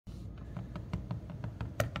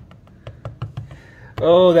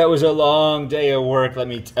Oh, that was a long day of work, let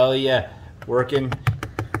me tell you. Working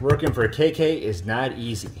for KK is not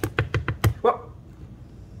easy. Well,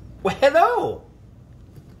 hello.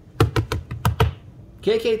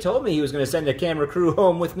 KK told me he was going to send a camera crew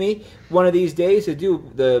home with me one of these days to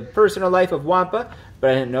do the personal life of Wampa, but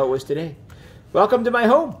I didn't know it was today. Welcome to my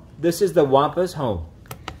home. This is the Wampa's home.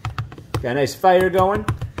 Got a nice fire going.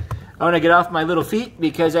 I want to get off my little feet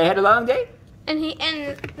because I had a long day.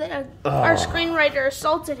 Our screenwriter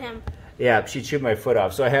assaulted him. Yeah, she chewed my foot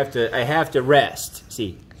off, so I have to rest.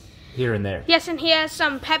 See, here and there. Yes, and he has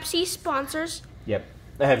some Pepsi sponsors. Yep,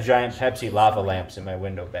 I have giant Pepsi lava lamps in my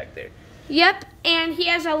window back there. Yep, and he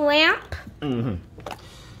has a lamp.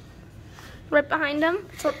 Right behind him.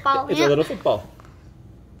 Football lamp. It's a little football.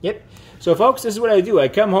 Yep. So, folks, this is what I do. I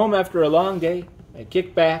come home after a long day. I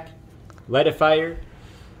kick back, light a fire,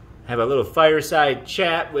 have a little fireside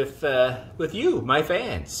chat with you, my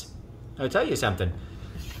fans. I'll tell you something.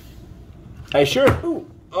 I sure. Ooh.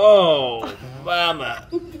 Oh, Mama.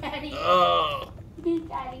 Daddy. Oh.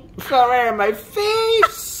 Daddy. Fell right on my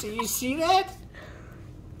face. You see that?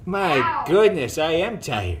 My Ow. goodness, I am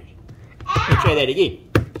tired. Let me try that again.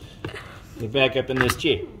 Get back up in this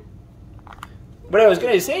chair. What I was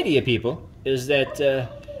going to say to you people is that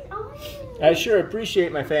I sure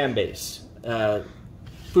appreciate my fan base.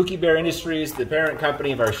 Pookie Bear Industries, the parent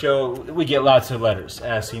company of our show, we get lots of letters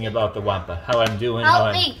asking about the Wampa, how I'm doing.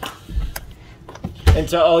 And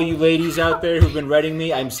to all you ladies out there who've been writing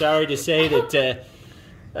me, I'm sorry to say that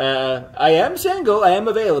I am single, I am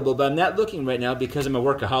available, but I'm not looking right now because I'm a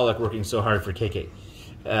workaholic working so hard for KK.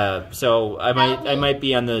 So I might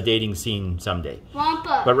be on the dating scene someday.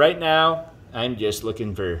 Wampa. But right now, I'm just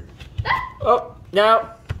looking for... Oh,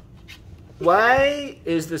 now, why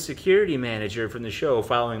is the security manager from the show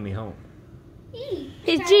following me home?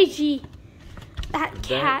 It's Gigi. That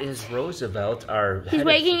cat. That is Roosevelt, our He's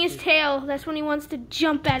wagging his tail. That's when he wants to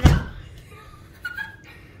jump at him.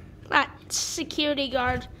 That security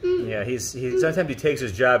guard. Yeah, he sometimes he takes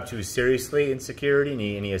his job too seriously in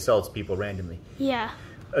security, and he assaults people randomly. Yeah.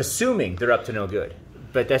 Assuming they're up to no good,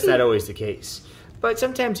 but that's not always the case. But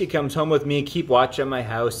sometimes he comes home with me, keep watch on my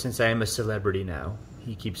house, since I am a celebrity now.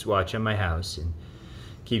 He keeps watch on my house and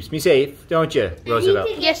keeps me safe, don't you, Roosevelt?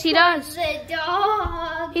 Yes, he does. The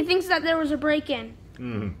dog. He thinks that there was a break-in.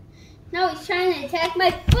 No, he's trying to attack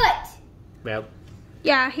my foot. Well,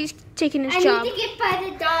 Yeah, he's taking his I job. need to get by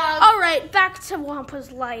the dog. All right, back to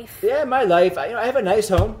Wampa's life. yeah, my life. I have a nice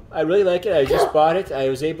home. I really like it. I just bought it. I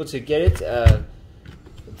was able to get it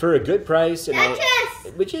for a good price. And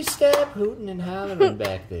would you stop hooting and hollering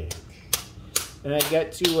back there? And I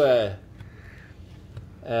got to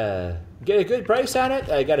get a good price on it.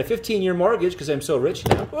 I got a 15-year mortgage because I'm so rich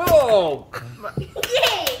now. Whoa!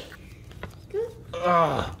 Yay!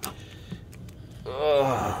 Oh.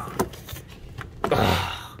 Oh.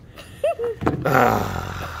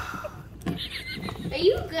 Are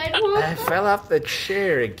you good, Wampa? I fell off the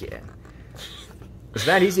chair again. It's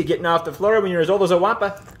not easy getting off the floor when you're as old as a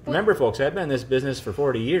Wampa. Remember, folks, I've been in this business for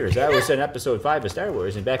 40 years. I was in episode 5 of Star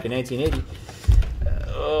Wars and back in 1980.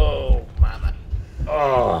 Oh, Mama.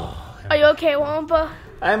 Oh. Are you okay, Wampa?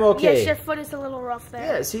 I'm okay. Yes, your foot is a little rough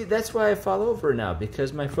there. Yeah, see, that's why I fall over now,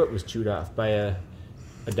 because my foot was chewed off by a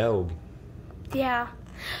dog. Yeah.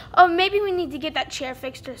 Oh, maybe we need to get that chair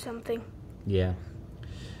fixed or something. Yeah.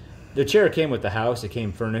 The chair came with the house. It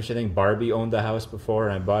came furnished. I think Barbie owned the house before,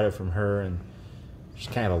 and I bought it from her, and she's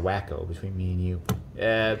kind of a wacko between me and you.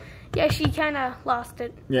 Yeah, she kind of lost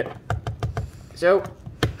it. Yeah. So,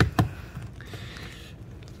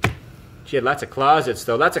 she had lots of closets,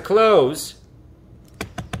 though. Lots of clothes.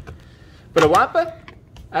 But a Wampa,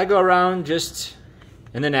 I go around just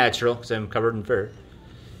in the natural, because I'm covered in fur.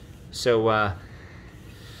 So,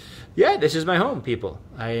 yeah, this is my home, people.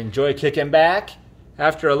 I enjoy kicking back.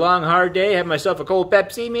 After a long, hard day, have myself a cold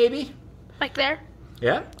Pepsi, maybe. Like there?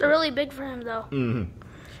 Yeah? They're really big for him, though. Mm-hmm.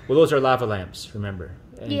 Well, those are lava lamps, remember.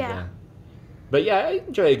 And, Yeah. But yeah, I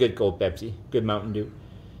enjoy a good cold Pepsi, good Mountain Dew.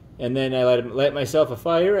 And then I light myself a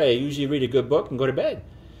fire. I usually read a good book and go to bed.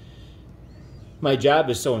 My job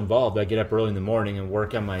is so involved. I get up early in the morning and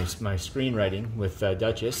work on my screenwriting with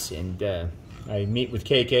Duchess. And I meet with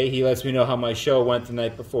KK. He lets me know how my show went the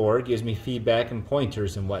night before. Gives me feedback and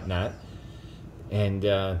pointers and whatnot. And,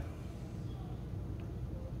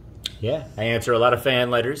 yeah, I answer a lot of fan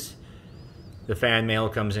letters. The fan mail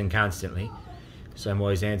comes in constantly. So I'm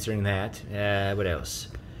always answering that. What else?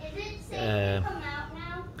 Is it safe to come out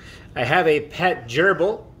now? I have a pet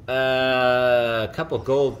gerbil. A couple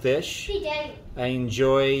goldfish. Hey, Daddy. I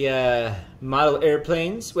enjoy model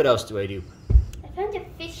airplanes. What else do I do? I found a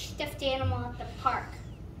fish stuffed animal at the park.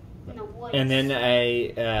 in the woods. And then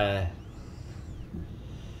I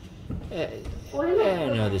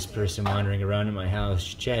know this person wandering around in my house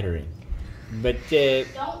chattering. But,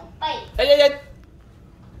 Don't fight.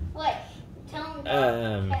 What? Tell him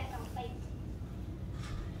don't fight.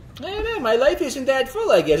 I don't know, my life isn't that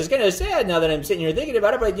full, I guess. It's kind of sad now that I'm sitting here thinking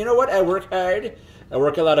about it, but you know what? I work hard. I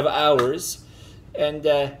work a lot of hours. And,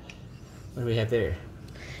 what do we have there?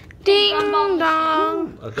 Ding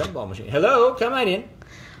dong. A gumball machine. Hello, come on in.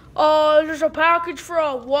 There's a package for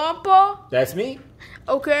a wampa. That's me.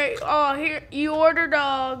 Okay, here, you ordered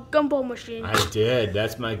a gumball machine. I did.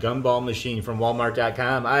 That's my gumball machine from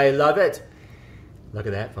Walmart.com. I love it. Look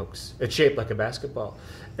at that, folks. It's shaped like a basketball.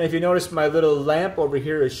 And if you notice, my little lamp over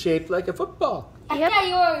here is shaped like a football. I thought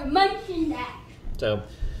you were munching that. So,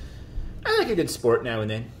 I like a good sport now and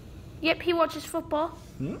then. Yep, he watches football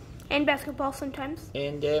and basketball sometimes.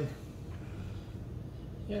 And,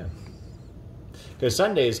 yeah. Because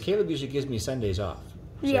Sundays, Caleb usually gives me Sundays off.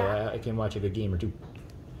 So Yeah. I can watch a good game or two.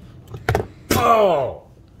 Oh!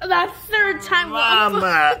 That third time.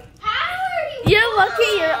 Mama! How are you? You're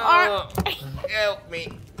lucky your arm. Help me.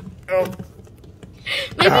 Oh.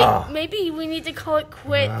 Maybe we need to call it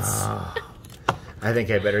quits. I think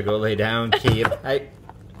I better go lay down, Caleb. I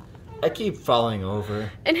keep falling over.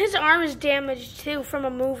 And his arm is damaged too from a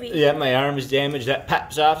movie. Yeah, my arm is damaged. That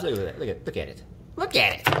pops off. Look at that. Look at it. Look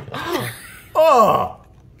at it. Oh!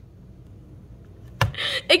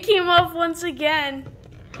 It came off once again.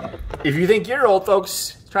 If you think you're old,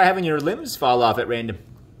 folks, try having your limbs fall off at random.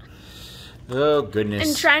 Oh, goodness.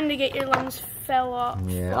 And trying to get your limbs fell off.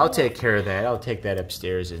 Yeah, I'll take care of that. I'll take that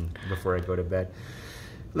upstairs and before I go to bed.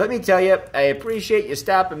 Let me tell you, I appreciate you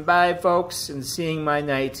stopping by, folks, and seeing my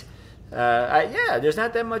night. Yeah, there's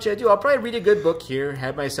not that much I do. I'll probably read a good book here,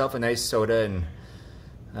 have myself a nice soda,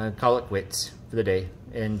 and call it quits for the day.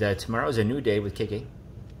 And tomorrow's a new day with KK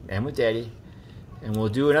and with Daddy. And we'll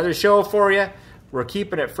do another show for you. We're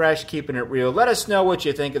keeping it fresh, keeping it real. Let us know what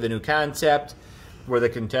you think of the new concept where the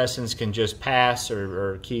contestants can just pass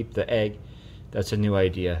or keep the egg. That's a new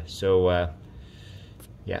idea. So,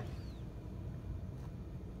 yeah.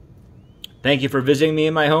 Thank you for visiting me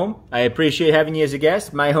in my home. I appreciate having you as a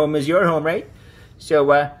guest. My home is your home, right?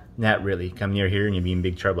 So, not really. Come near here and you'll be in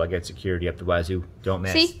big trouble. I got security up the wazoo. Don't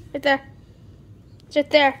mess. See? Right there. It's right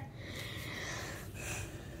there.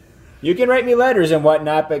 You can write me letters and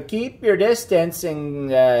whatnot, but keep your distance and,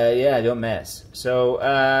 yeah, don't mess. So,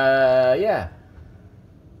 yeah.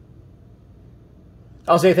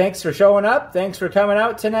 I'll say thanks for showing up. Thanks for coming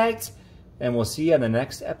out tonight. And we'll see you on the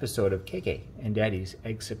next episode of KK and Daddy's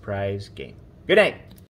Egg Surprise Game. Good night.